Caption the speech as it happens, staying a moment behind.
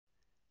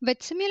With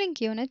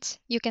Simulink Units,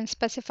 you can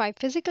specify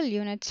physical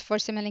units for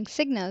Simulink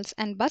signals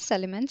and bus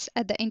elements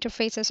at the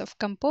interfaces of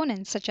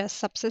components such as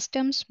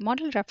subsystems,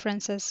 model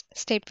references,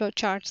 stateflow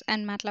charts,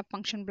 and MATLAB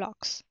function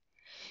blocks.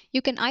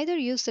 You can either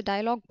use the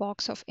dialog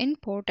box of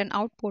Inport and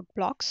Output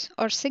blocks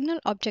or signal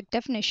object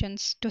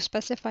definitions to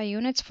specify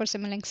units for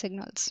Simulink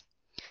signals.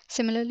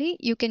 Similarly,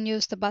 you can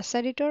use the bus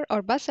editor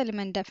or bus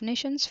element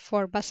definitions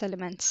for bus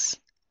elements.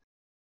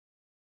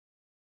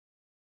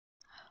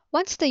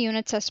 Once the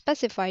units are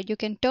specified, you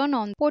can turn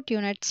on Port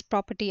Units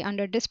property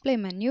under Display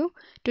menu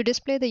to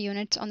display the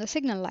units on the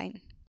signal line.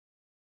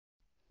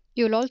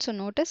 You'll also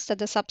notice that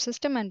the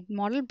subsystem and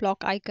model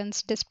block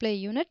icons display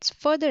units,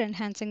 further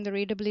enhancing the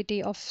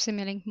readability of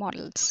Simulink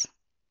models.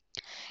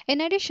 In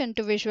addition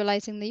to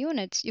visualizing the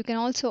units, you can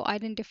also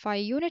identify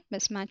unit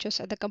mismatches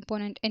at the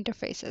component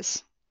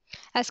interfaces.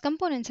 As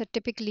components are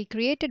typically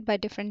created by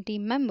different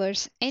team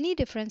members, any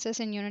differences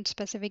in unit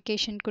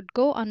specification could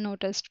go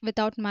unnoticed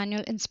without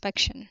manual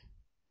inspection.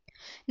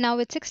 Now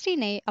with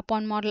 16A,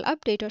 upon model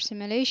update or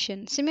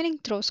simulation,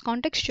 Simulink throws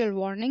contextual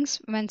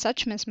warnings when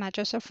such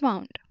mismatches are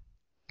found.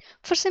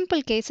 For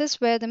simple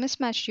cases where the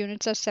mismatched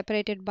units are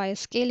separated by a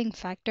scaling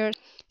factor,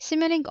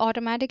 Simulink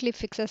automatically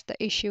fixes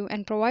the issue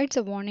and provides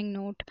a warning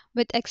note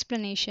with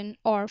explanation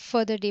or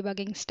further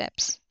debugging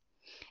steps.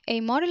 A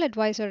model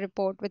advisor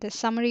report with a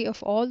summary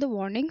of all the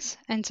warnings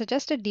and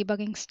suggested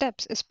debugging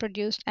steps is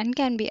produced and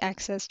can be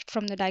accessed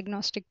from the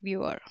diagnostic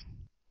viewer.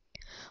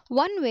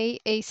 One way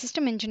a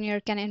system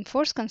engineer can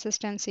enforce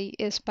consistency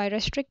is by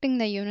restricting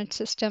the unit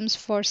systems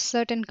for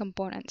certain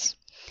components.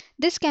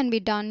 This can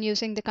be done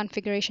using the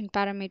configuration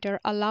parameter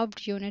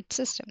allowed unit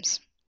systems.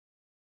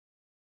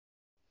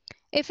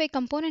 If a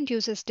component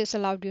uses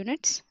disallowed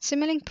units,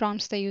 Simulink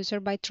prompts the user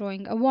by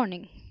throwing a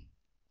warning.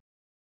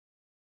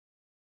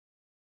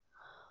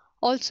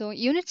 Also,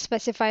 units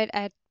specified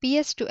at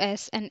PS to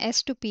S and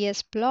S to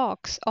PS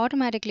blocks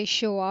automatically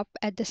show up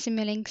at the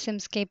Simulink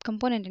Simscape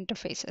component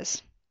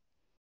interfaces.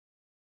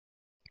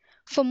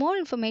 For more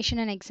information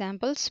and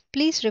examples,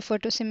 please refer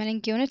to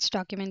Simulink Units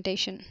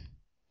documentation.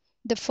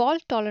 The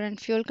fault-tolerant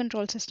fuel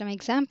control system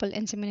example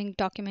in Simulink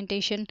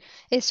documentation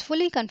is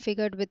fully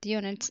configured with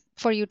units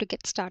for you to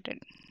get started.